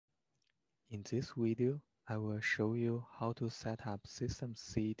In this video, I will show you how to set up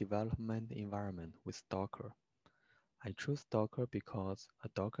SystemC development environment with Docker. I choose Docker because a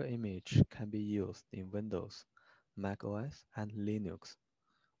Docker image can be used in Windows, Mac OS, and Linux.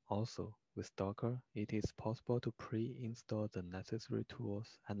 Also, with Docker, it is possible to pre-install the necessary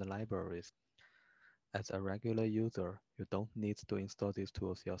tools and libraries. As a regular user, you don't need to install these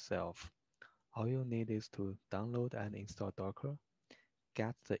tools yourself. All you need is to download and install Docker,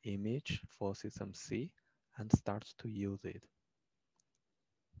 get the image for SystemC, and start to use it.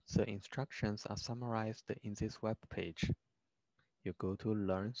 The instructions are summarized in this web page. You go to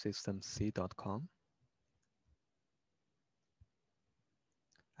learnsystemc.com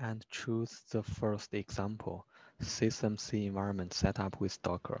and choose the first example, SystemC environment setup with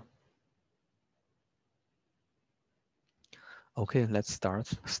Docker. Okay, let's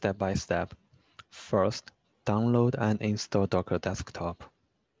start step by step. First, download and install Docker Desktop.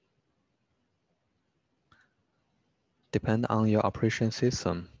 Depending on your operation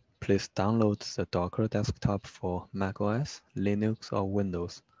system, please download the Docker Desktop for macOS, Linux, or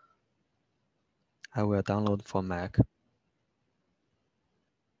Windows. I will download for Mac.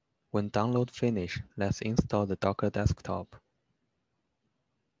 When download finished, let's install the Docker Desktop.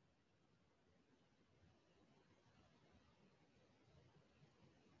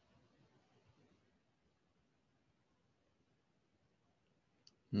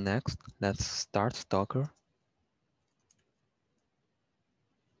 Next, let's start Docker.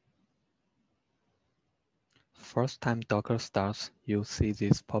 First time Docker starts, you'll see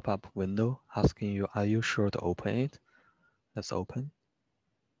this pop-up window asking you, are you sure to open it? Let's open.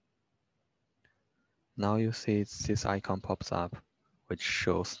 Now you see this icon pops up, which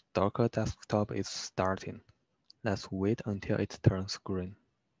shows Docker Desktop is starting. Let's wait until it turns green.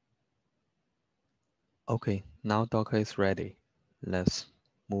 Okay, now Docker is ready. Let's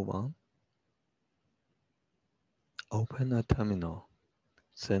move on. Open a terminal.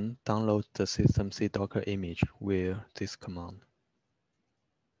 Then download the SystemC Docker image via this command.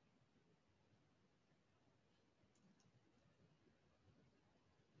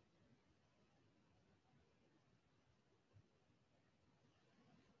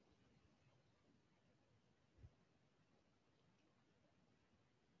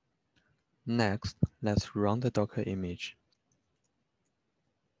 Next, let's run the Docker image.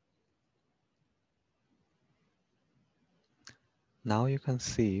 Now you can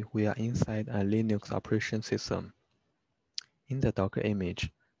see we are inside a Linux operation system. In the Docker image,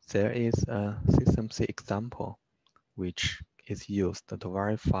 there is a SystemC example, which is used to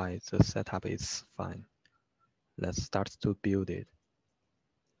verify the setup is fine. Let's start to build it.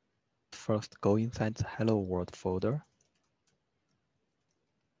 First, go inside the Hello World folder.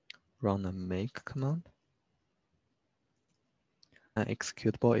 Run a make command. An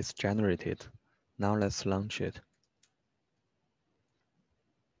executable is generated. Now let's launch it.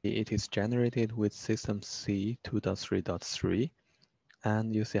 It is generated with SystemC 2.3.3,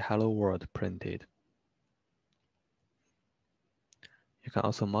 and you see Hello World printed. You can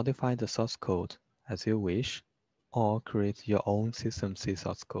also modify the source code as you wish, or create your own SystemC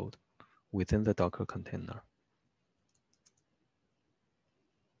source code within the Docker container.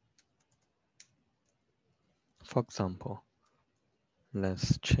 For example,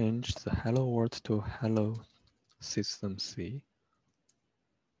 let's change the Hello World to Hello SystemC.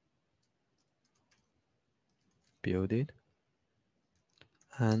 Build it,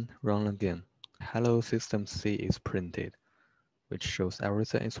 and run again. Hello SystemC is printed, which shows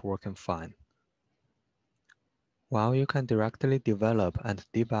everything is working fine. While you can directly develop and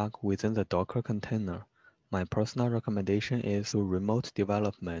debug within the Docker container, my personal recommendation is to remote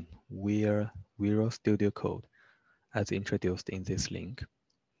development via Visual Studio Code, as introduced in this link.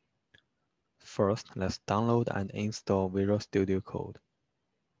 First, let's download and install Visual Studio Code.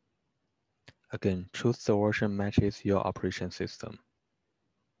 Again, choose the version matches your operation system.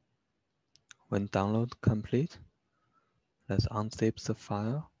 When download complete, let's unzip the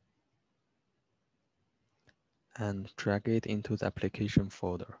file and drag it into the application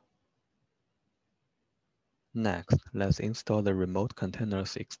folder. Next, let's install the remote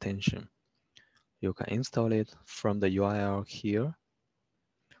containers extension. You can install it from the URL here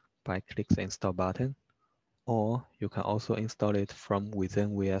by clicking the install button, or you can also install it from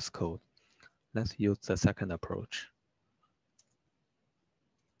within VS Code. Let's use the second approach.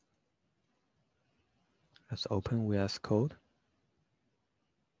 Let's open VS Code.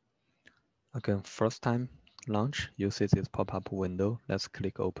 Again, first time launch, you see this pop-up window. Let's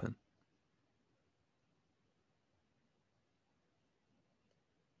click open.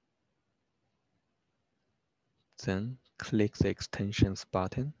 Then click the extensions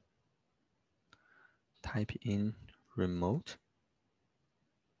button. type in remote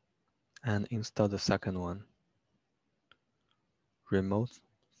and install the second one, remote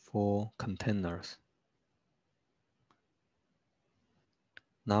for containers.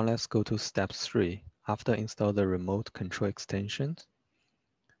 Now let's go to step 3. After install the remote control extensions,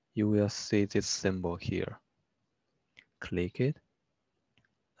 you will see this symbol here. Click it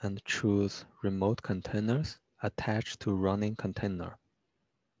and choose remote containers attached to running container.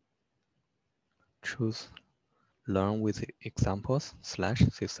 Choose Learn with examples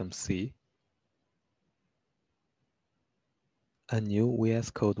 /SystemC. A new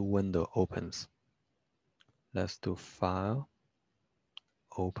VS Code window opens. Let's do File,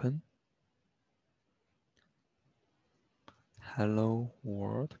 Open, Hello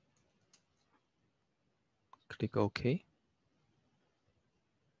World. Click OK.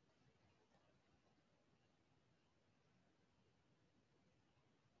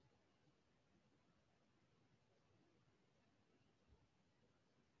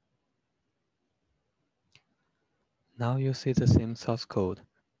 Now you see the same source code.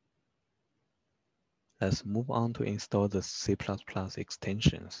 Let's move on to install the C++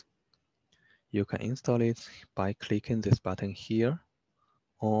 extensions. You can install it by clicking this button here,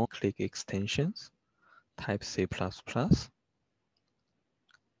 or click Extensions, type C++,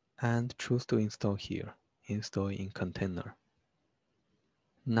 and choose to install here, Install in Container.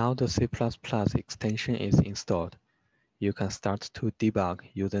 Now the C++ extension is installed. You can start to debug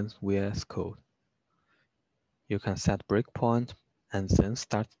using VS Code. You can set breakpoint and then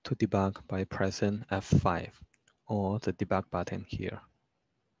start to debug by pressing F5 or the debug button here.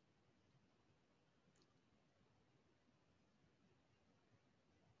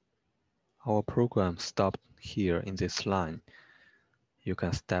 Our program stopped here in this line. You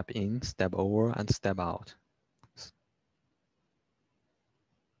can step in, step over, and step out.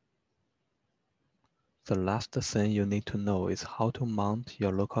 The last thing you need to know is how to mount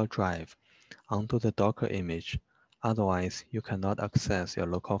your local drive onto the Docker image. Otherwise, you cannot access your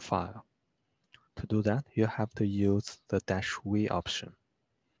local file. To do that, you have to use the -v option.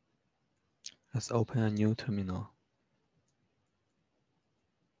 Let's open a new terminal.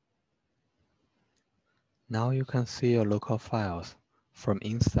 Now you can see your local files from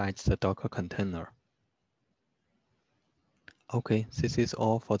inside the Docker container. Okay, this is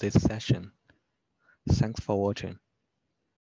all for this session. Thanks for watching.